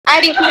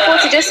adding people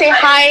to just say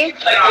hi.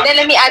 Then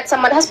let me add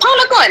someone. Has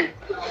Paula gone?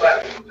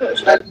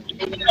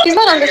 She's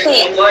not on the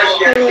thing.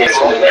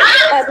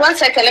 1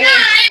 second, let me.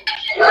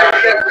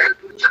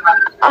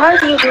 How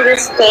do you do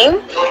this thing?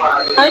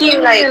 How do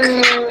you like?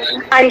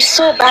 I'm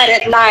so bad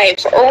at live.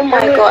 Oh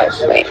my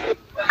gosh, wait.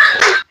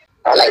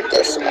 I like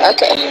this.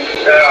 Okay.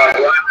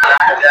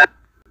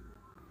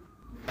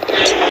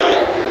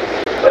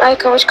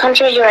 Aika, which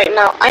country are you right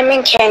now? I'm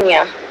in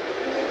Kenya.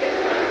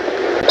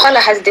 Paula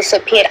has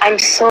disappeared. I'm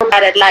so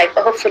bad at life,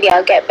 but hopefully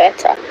I'll get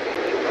better.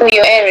 Who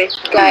you Eric?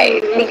 Guy,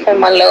 leave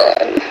him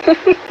alone.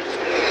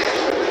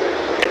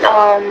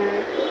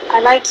 I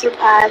like you,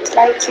 Pat.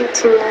 Like you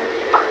too.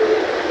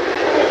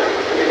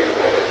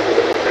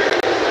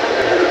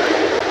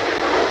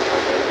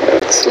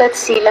 Let's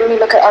see. Let me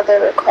look at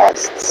other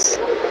requests.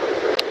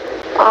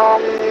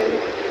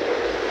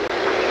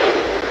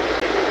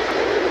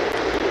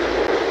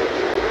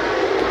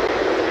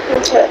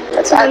 Okay,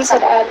 let's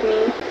add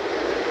me.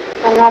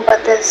 I know,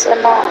 but there's a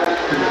lot.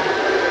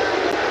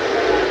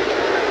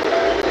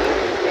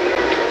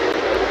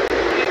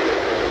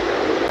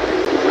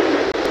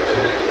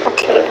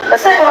 Okay,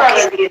 let's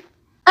okay.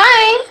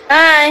 Hi.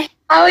 Hi.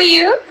 How are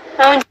you?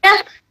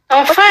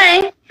 I'm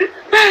fine.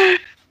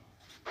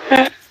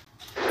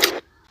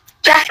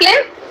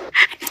 Jacqueline?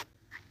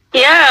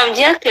 Yeah, I'm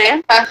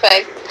Jacqueline.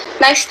 Perfect.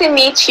 Nice to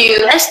meet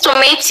you. Nice to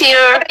meet you.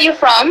 Where are you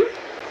from?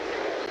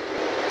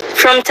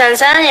 From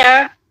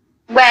Tanzania.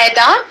 Where,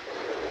 Da?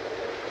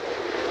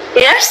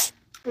 Yes?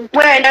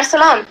 Where in Dar es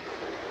Salaam?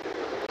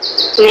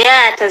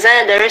 Yeah,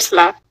 Tanzania, Dar es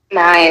Salaam.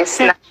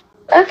 Nice.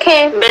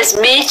 Okay.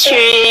 Best beach,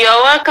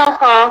 you're welcome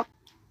home.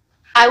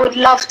 I would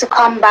love to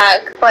come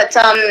back, but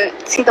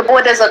see, the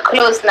borders are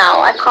closed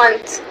now. I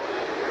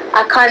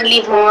can't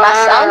leave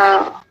Mombasa.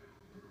 Wow.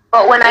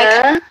 But when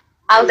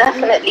I'll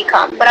definitely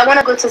come. But I want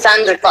to go to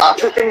Zanzibar.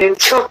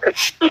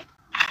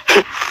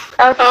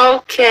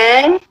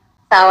 Okay.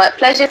 So,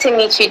 pleasure to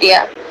meet you,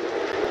 dear.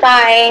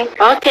 Bye.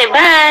 Okay,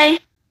 bye.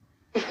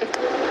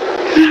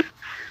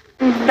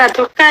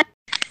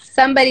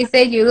 Somebody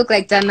said you look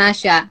like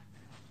Tanasha.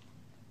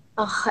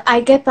 Oh,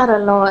 I get that a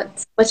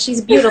lot, but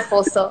she's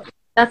beautiful, so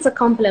that's a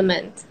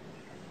compliment.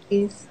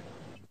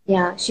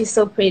 Yeah, she's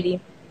so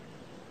pretty.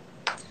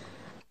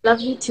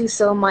 Love you too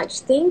so much.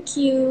 Thank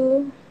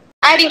you.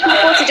 Adding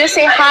people to just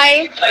say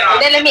hi.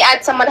 Then let me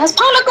add someone. Has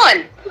Paula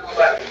gone?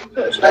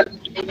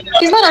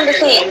 She's not on the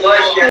thing.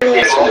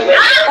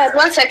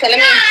 1 second, let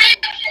me.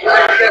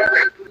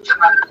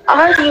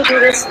 How do you do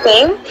this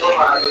thing?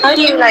 How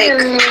do you like?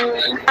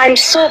 I'm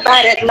so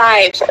bad at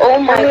live. Oh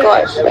my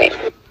gosh, wait.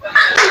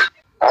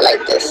 I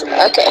like this.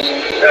 Okay.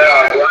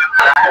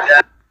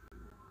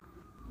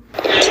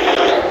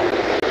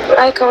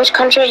 Aika, which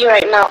country are you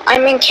right now?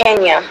 I'm in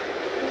Kenya.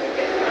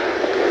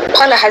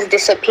 Paula has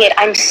disappeared.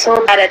 I'm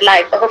so bad at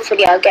life, but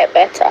hopefully I'll get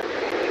better.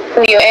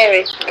 Who you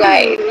Eric?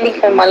 Guy,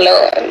 leave him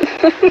alone.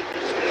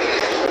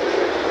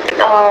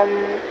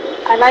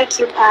 I like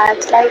you,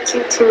 Pat. Like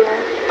you too.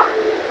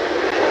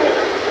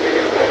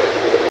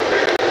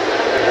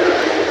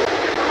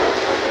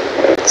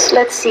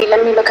 Let's see.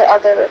 Let me look at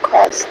other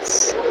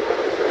requests.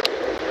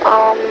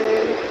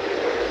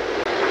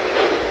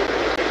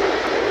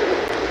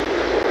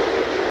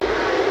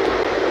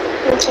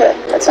 Okay,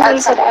 let's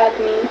add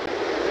me.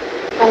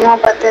 I know,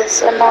 but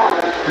there's a lot.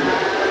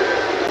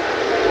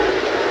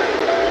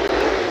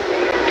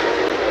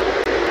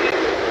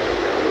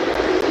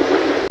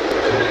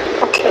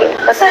 Okay,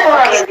 let's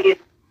okay.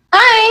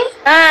 Hi.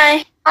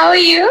 Hi. How are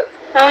you?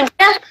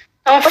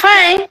 I'm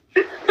fine.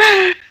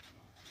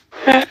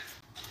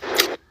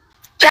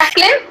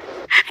 Jacqueline?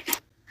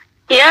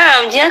 Yeah,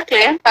 I'm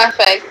Jacqueline.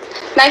 Perfect.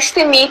 Nice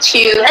to meet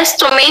you. Nice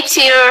to meet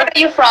you. Where are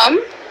you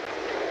from?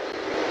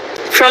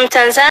 From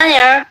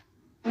Tanzania.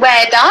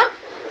 Where, Da?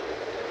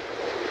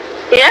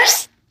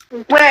 Yes?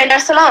 Where in Dar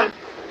es Salaam?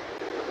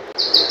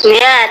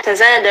 Yeah,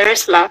 Tanzania, Dar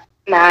es Salaam.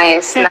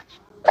 Nice.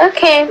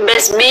 Okay.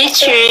 Best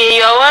beach,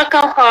 you're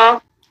welcome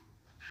home.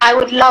 I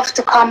would love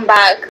to come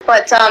back,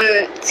 but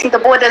see, the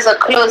borders are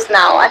closed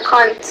now. I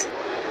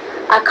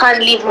can't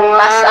leave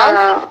Mombasa.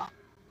 Wow.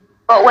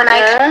 But when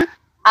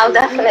I'll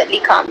definitely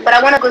come. But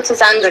I want to go to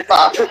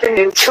Zanzibar.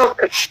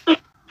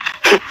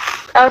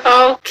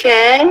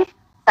 Okay.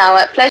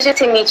 So, pleasure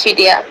to meet you,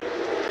 dear.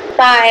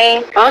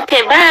 Bye.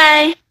 Okay,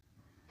 bye.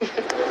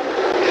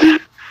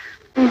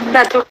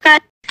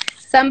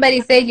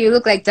 Somebody said you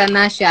look like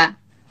Tanasha.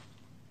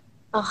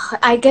 Oh,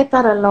 I get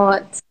that a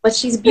lot, but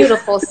she's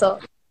beautiful, so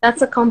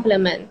that's a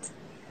compliment.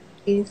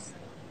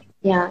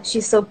 Yeah,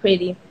 she's so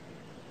pretty.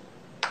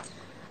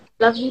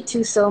 Love you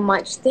too so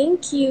much.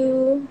 Thank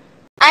you.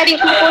 Adding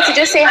people to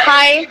just say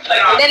hi.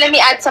 Then let me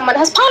add someone.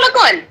 Has Paula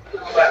gone?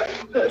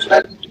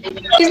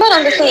 She's not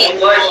on the thing.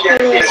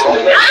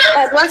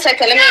 1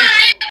 second, let me.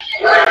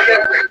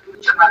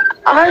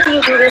 How do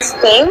you do this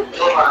thing?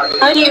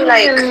 How do you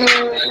like?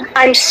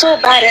 I'm so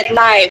bad at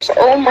live.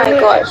 Oh my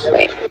gosh,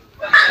 wait.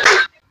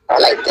 I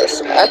like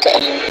this. Okay.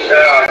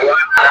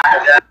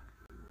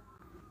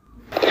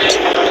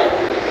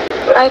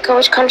 Aika,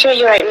 which country are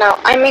you right now?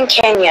 I'm in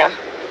Kenya.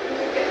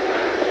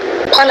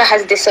 Paula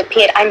has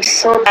disappeared. I'm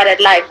so bad at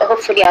life, but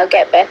hopefully I'll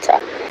get better.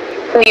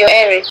 Oh, you're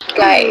Eric,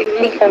 guy.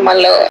 Leave him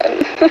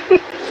alone.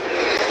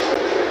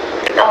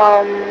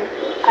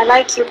 I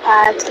like you,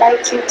 Pat.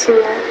 Like you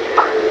too.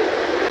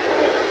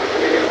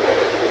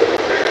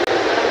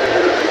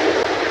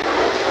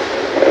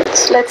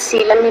 Let's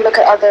see. Let me look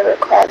at other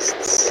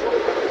requests.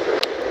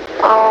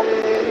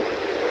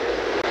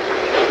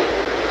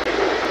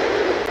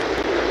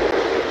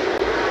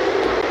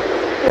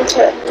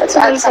 Okay, let's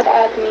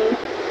add me.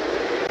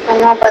 I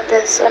know about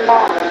this a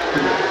lot.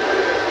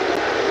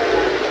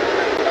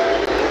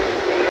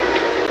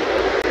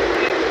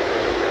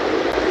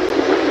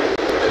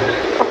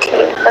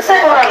 Okay, let's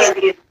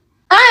okay.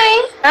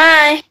 Hi.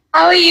 Hi.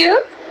 How are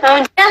you?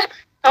 I'm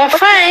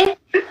fine.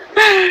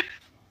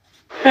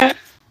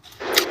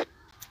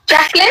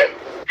 Jacqueline?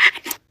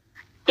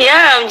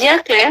 Yeah, I'm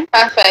Jacqueline.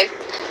 Perfect.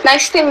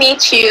 Nice to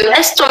meet you.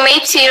 Nice to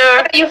meet you.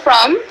 Where are you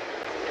from?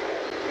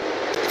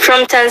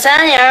 From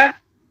Tanzania.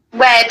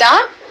 Where,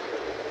 Da?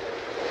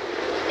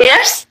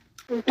 Yes?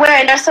 Where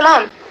in Dar es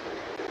Salaam?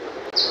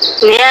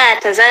 Yeah,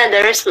 Tanzania,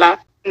 Dar es Salaam.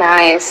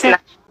 Nice.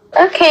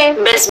 Okay.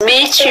 Best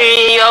beach,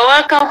 you're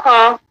welcome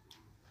home.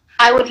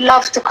 I would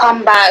love to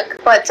come back,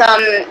 but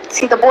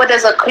see, the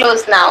borders are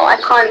closed now. I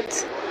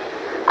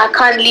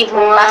can't leave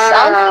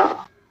Mombasa.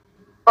 Wow.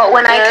 But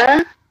when I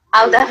can,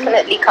 I'll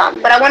definitely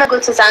come. But I want to go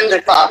to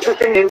Zanzibar.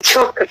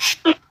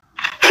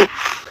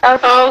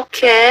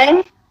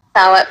 Okay.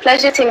 Sawa.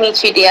 Pleasure to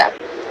meet you, dear.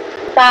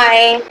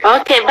 Bye.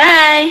 Okay,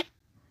 bye.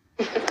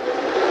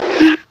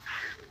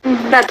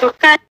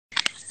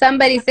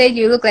 Somebody said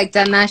you look like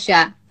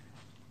Tanasha.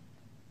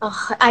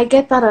 Oh, I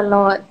get that a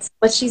lot,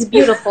 but she's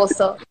beautiful,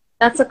 so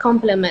that's a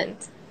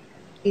compliment.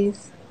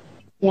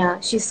 Yeah,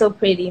 she's so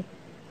pretty.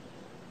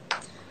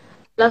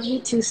 Love you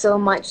too so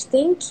much.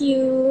 Thank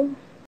you.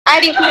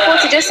 Adding people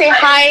to just say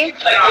hi.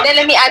 Then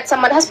let me add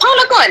someone. Has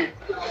Paula gone?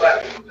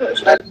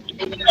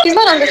 She's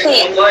not on the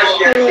thing.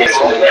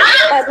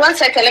 One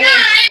second, let me.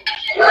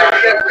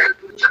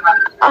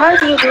 How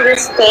do you do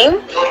this thing?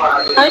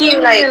 How do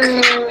you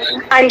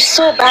I'm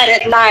so bad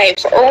at live.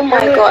 Oh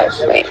my gosh.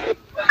 Wait.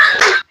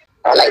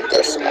 I like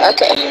this.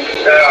 Okay.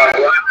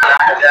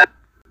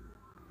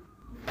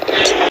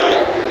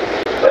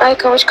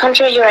 Which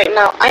country are you right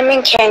now? I'm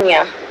in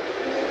Kenya.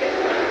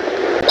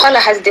 Paula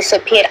has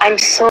disappeared. I'm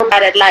so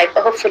bad at life,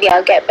 but hopefully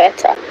I'll get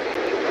better.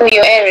 Oh,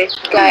 you're Eric,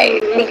 guy.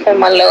 Leave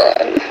him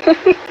alone.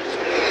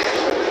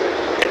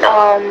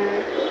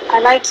 I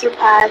like you,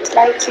 Pat.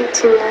 Like you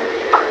too.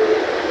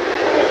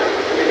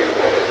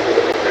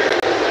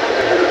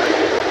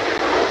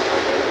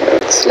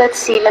 Let's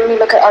see. Let me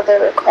look at other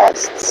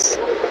requests.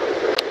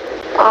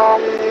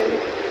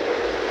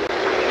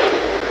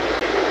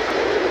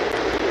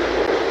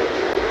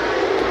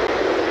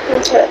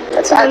 Okay,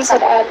 let's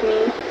add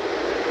me.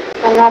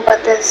 I know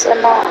about this a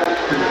lot.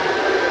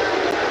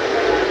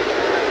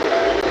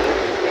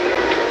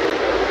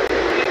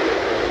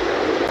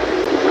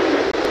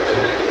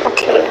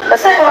 Okay,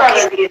 let's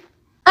okay.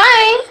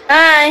 Hi.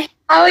 Hi.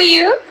 How are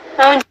you?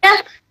 I'm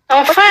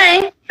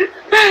fine.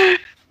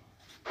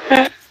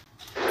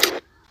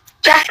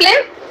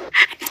 Jacqueline?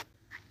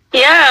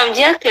 Yeah, I'm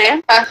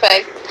Jacqueline.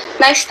 Perfect.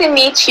 Nice to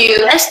meet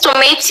you. Nice to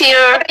meet you.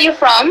 Where are you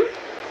from?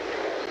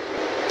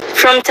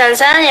 From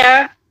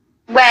Tanzania.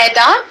 Where,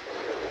 Da?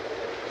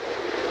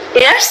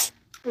 Yes?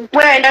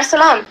 Where in Dar es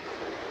Salaam?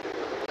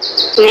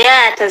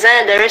 Yeah,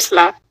 Tanzania, Dar es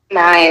Salaam.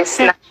 Nice.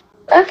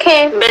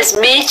 Okay.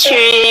 Best beach,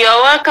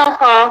 you're welcome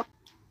home.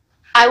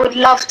 I would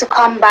love to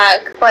come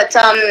back, but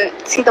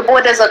see, the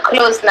borders are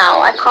closed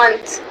now. I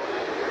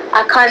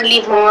can't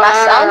leave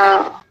Mombasa.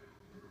 Wow.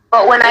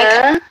 But when I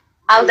can,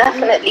 I'll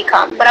definitely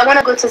come. But I want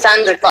to go to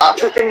Zanzibar.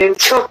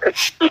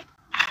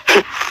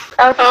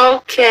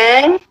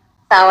 Okay.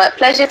 Sawa.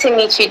 Pleasure to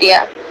meet you,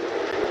 dear.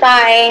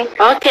 Bye.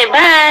 Okay,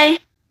 bye.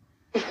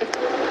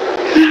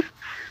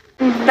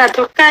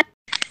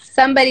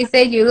 Somebody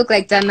said you look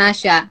like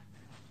Tanasha.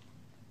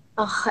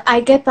 Oh, I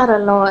get that a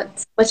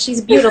lot, but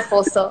she's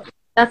beautiful, so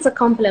that's a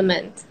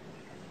compliment.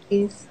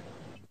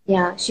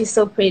 Yeah, she's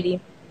so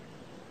pretty.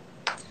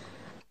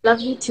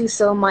 Love you too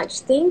so much.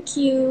 Thank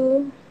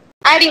you.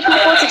 Adding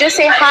people to just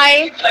say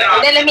hi.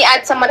 Then let me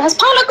add someone. Has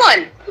Paula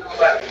gone?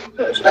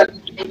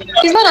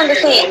 She's not on the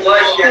thing.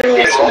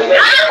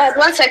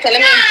 One second,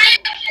 let me.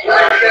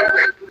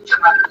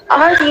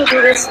 How do you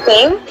do this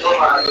thing?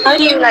 How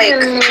do you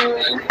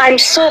I'm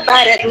so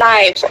bad at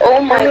live.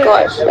 Oh my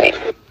gosh. Wait.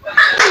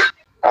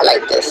 I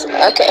like this.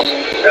 Okay.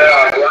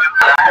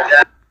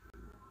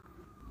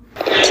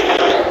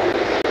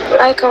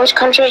 Which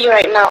country are you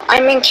right now?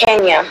 I'm in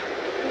Kenya.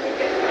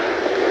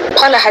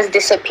 Paula has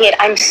disappeared.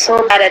 I'm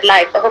so bad at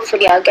life, but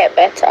hopefully I'll get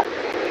better.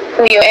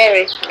 Oh, you're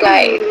Eric,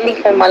 guy.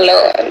 Leave him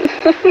alone.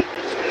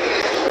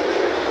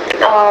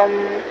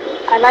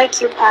 I like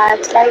you,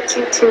 Pat. Like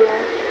you too.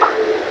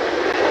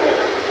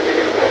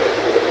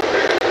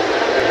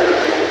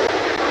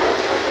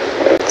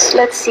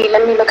 Let's see.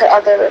 Let me look at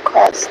other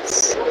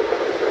requests.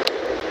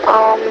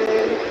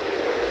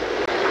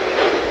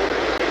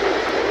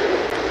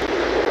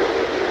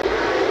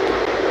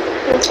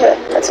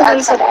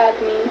 to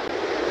add me.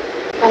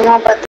 I know, but